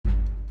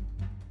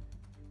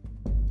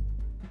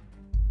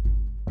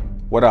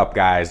What up,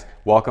 guys?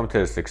 Welcome to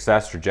the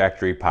Success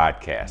Trajectory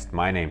Podcast.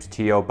 My name's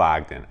T.O.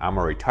 Bogdan. I'm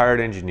a retired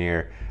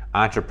engineer,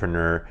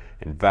 entrepreneur,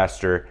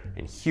 investor,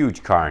 and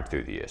huge car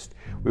enthusiast.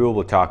 We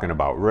will be talking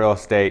about real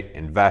estate,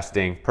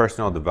 investing,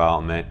 personal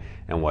development,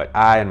 and what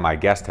I and my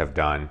guests have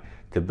done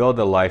to build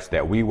the life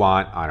that we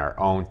want on our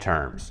own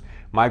terms.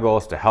 My goal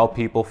is to help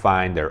people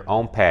find their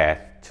own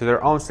path to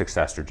their own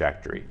success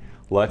trajectory.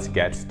 Let's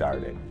get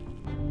started.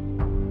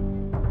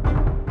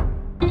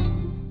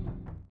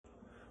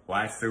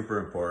 Why it's super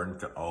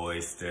important to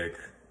always stick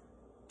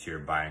to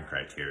your buying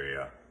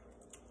criteria.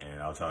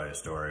 And I'll tell you a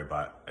story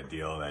about a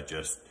deal that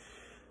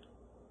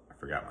I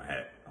forgot my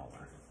hat. Hold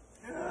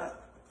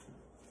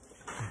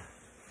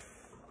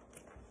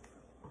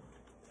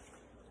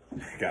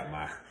on. Got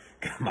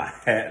my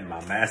hat and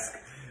my mask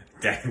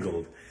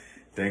dangled.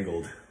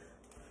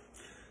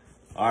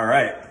 All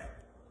right,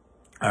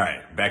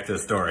 back to the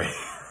story.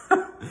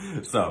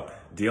 So,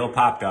 deal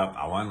popped up.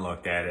 I went and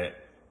looked at it.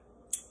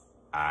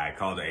 I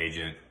called the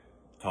agent,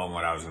 told him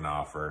what I was going to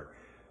offer,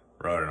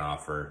 wrote an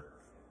offer,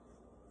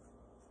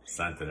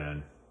 sent it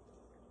in.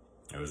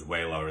 It was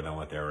way lower than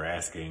what they were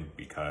asking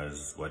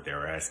because what they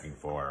were asking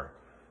for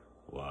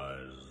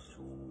was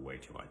way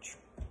too much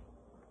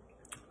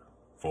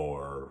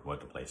for what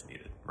the place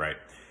needed, right?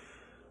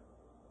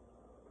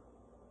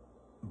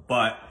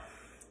 But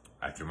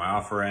I threw my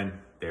offer in,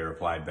 they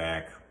replied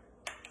back,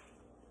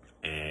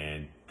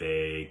 and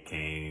they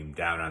came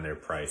down on their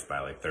price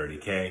by like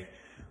 $30K.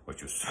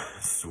 Which was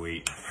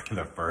sweet for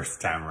the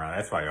first time around.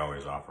 That's why I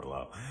always offer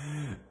low.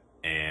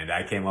 And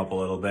I came up a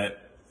little bit,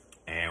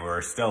 and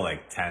we're still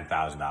like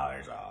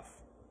 $10,000 off.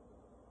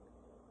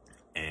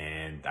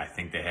 And I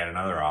think they had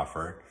another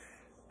offer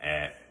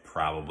at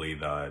probably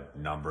the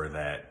number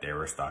that they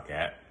were stuck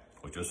at,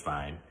 which was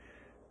fine.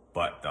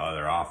 But the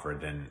other offer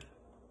didn't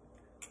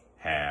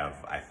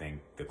have, I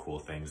think, the cool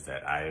things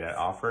that I had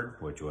offered,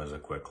 which was a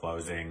quick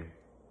closing,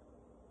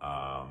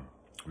 no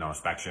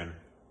inspection,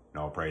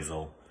 no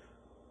appraisal,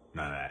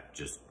 none of that.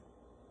 Just,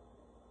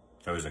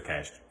 it was a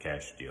cash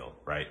deal,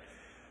 right?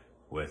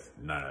 With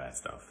none of that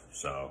stuff.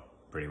 So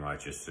pretty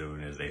much as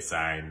soon as they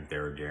signed, they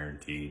were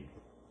guaranteed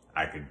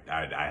I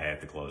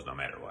had to close no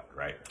matter what,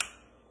 right?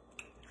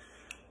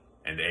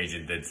 And the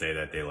agent did say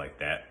that they liked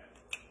that,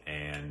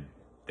 and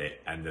they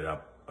ended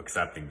up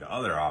accepting the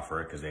other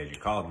offer because the agent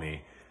called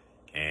me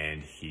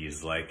and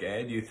he's like,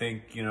 "Hey, do you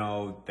think,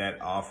 that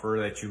offer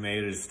that you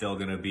made is still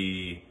gonna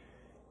be,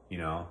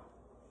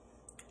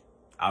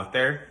 out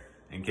there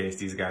in case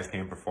these guys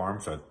can't perform?"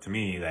 So to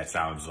me, that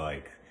sounds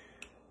like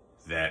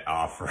that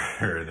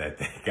offer that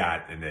they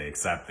got and they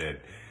accepted,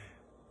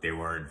 they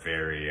weren't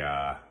very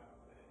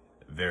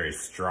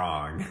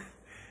strong.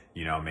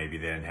 Maybe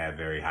they didn't have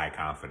very high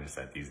confidence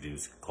that these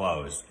dudes could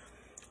close.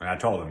 And I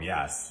told them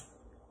yes,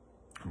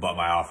 but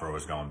my offer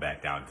was going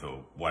back down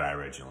to what I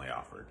originally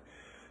offered.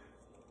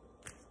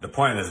 The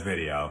point of this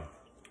video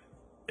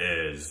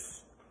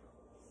is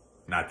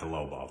not to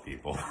lowball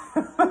people.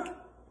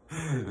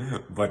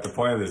 But the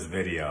point of this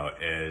video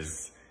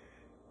is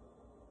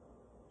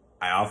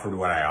I offered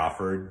what I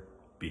offered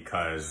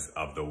because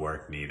of the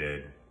work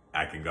needed.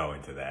 I can go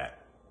into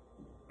that.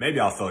 Maybe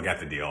I'll still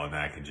get the deal and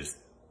then I can just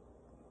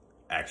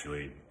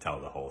actually tell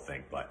the whole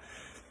thing. But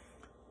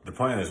the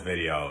point of this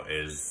video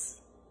is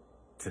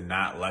to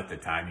not let the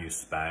time you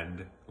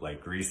spend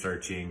like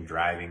researching,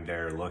 driving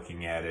there,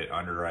 looking at it,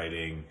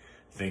 underwriting,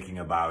 thinking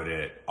about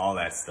it, all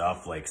that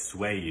stuff, like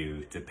sway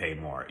you to pay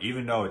more.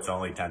 Even though it's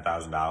only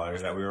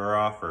 $10,000 that we were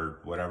off or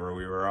whatever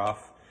we were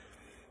off.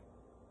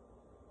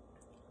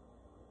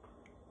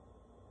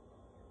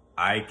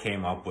 I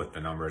came up with the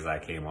numbers I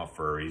came up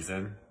for a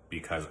reason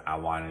because I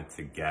wanted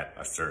to get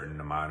a certain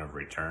amount of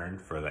return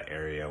for the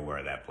area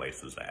where that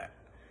place was at.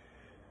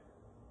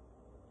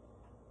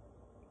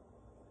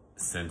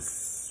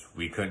 Since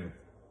we couldn't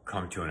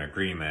come to an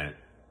agreement,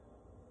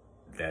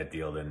 that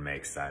deal didn't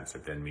make sense.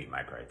 It didn't meet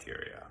my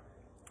criteria.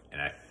 And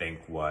I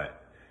think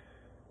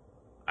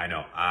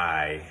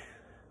I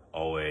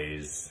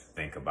always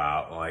think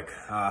about like,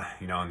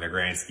 in the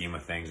grand scheme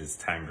of things, it's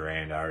 10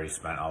 grand. I already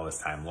spent all this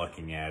time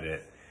looking at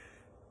it.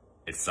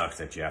 It sucks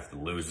that you have to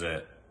lose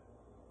it.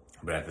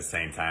 But at the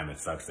same time, it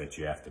sucks that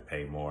you have to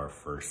pay more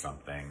for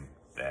something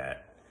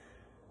that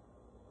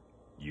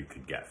you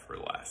could get for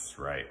less,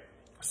 right?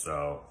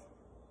 So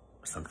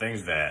some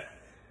things that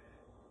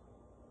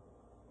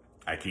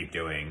I keep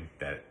doing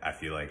that I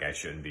feel like I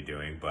shouldn't be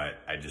doing, but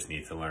I just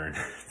need to learn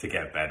to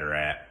get better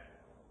at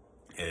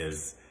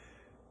is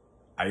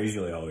I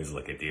usually always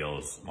look at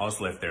deals,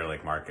 mostly if they're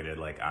like marketed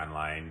like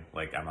online,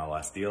 like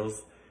MLS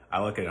deals.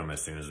 I look at them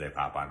as soon as they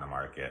pop on the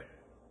market.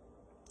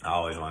 I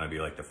always want to be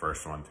like the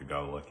first one to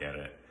go look at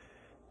it.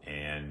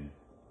 And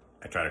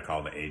I try to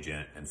call the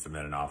agent and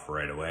submit an offer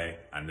right away.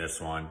 On this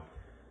one,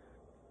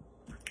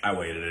 I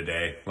waited a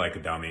day like a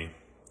dummy.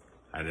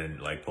 I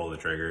didn't like pull the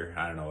trigger.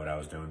 I don't know what I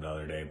was doing the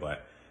other day,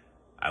 but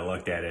I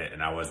looked at it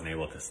and I wasn't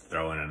able to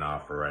throw in an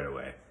offer right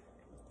away.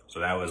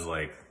 So that was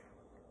like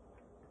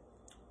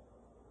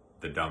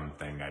the dumb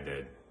thing I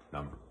did,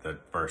 the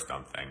first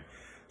dumb thing.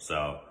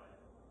 So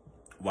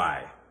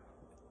why?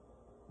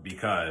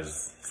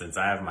 because since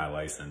I have my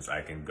license,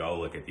 I can go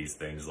look at these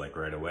things like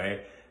right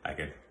away. I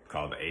can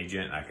call the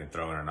agent, I can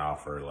throw in an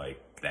offer like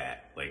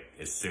that. Like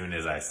as soon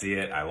as I see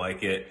it, I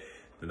like it,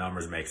 the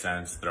numbers make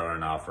sense, throw in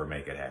an offer,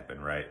 make it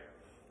happen, right?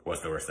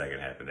 What's the worst that can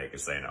happen? They can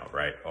say no,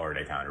 right? Or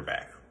they counter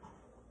back.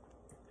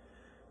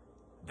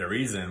 The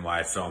reason why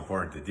it's so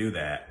important to do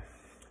that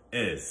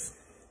is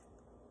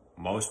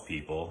most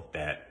people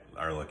that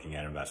are looking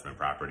at investment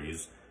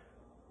properties,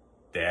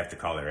 they have to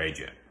call their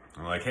agent.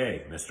 I'm like,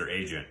 hey, Mr.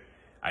 Agent,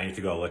 I need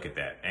to go look at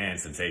that. And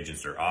since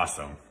agents are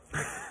awesome,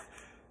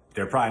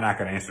 they're probably not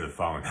going to answer the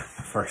phone the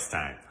first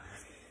time.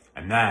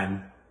 And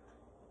then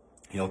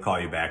he'll call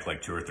you back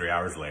like 2 or 3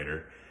 hours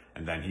later,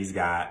 and then he's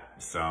got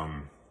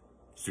some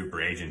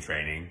super agent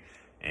training,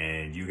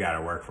 and you got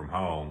to work from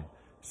home.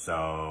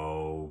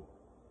 So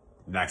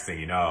next thing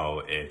you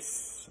know,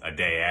 it's a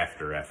day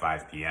after at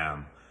 5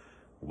 p.m.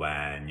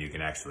 when you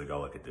can actually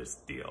go look at this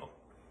deal.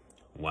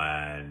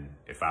 When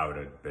if I would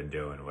have been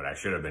doing what I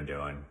should have been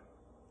doing,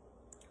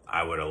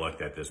 I would have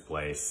looked at this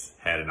place,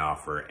 had an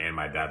offer, and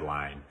my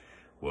deadline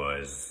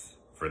was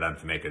for them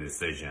to make a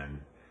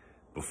decision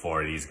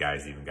before these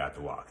guys even got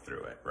to walk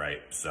through it,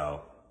 right?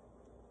 So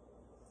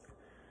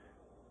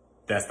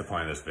that's the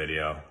point of this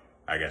video.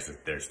 I guess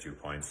there's 2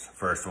 points.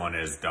 First one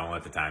is don't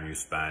let the time you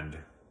spend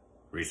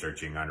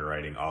researching,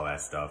 underwriting, all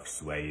that stuff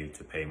sway you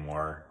to pay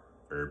more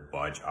or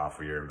budge off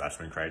of your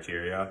investment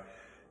criteria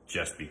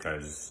just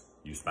because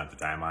you spent the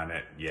time on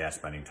it. Yeah,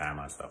 spending time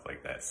on stuff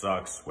like that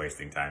sucks.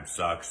 Wasting time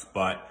sucks,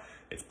 but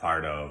it's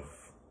part of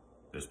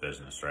this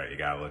business, right? You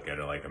gotta look at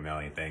it like a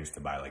million things to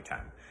buy like 10,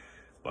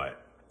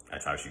 but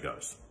that's how she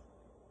goes.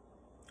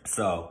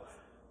 So,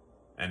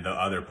 and the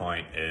other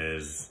point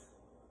is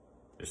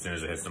as soon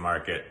as it hits the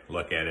market,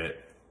 look at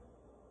it,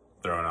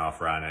 throw an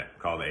offer on it,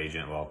 call the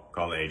agent,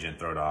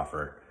 throw the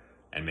offer,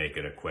 and make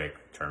it a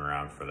quick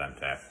turnaround for them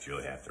to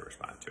actually have to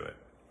respond to it.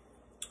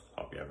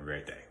 Hope you have a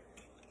great day.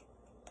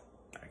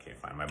 I can't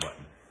find my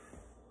button.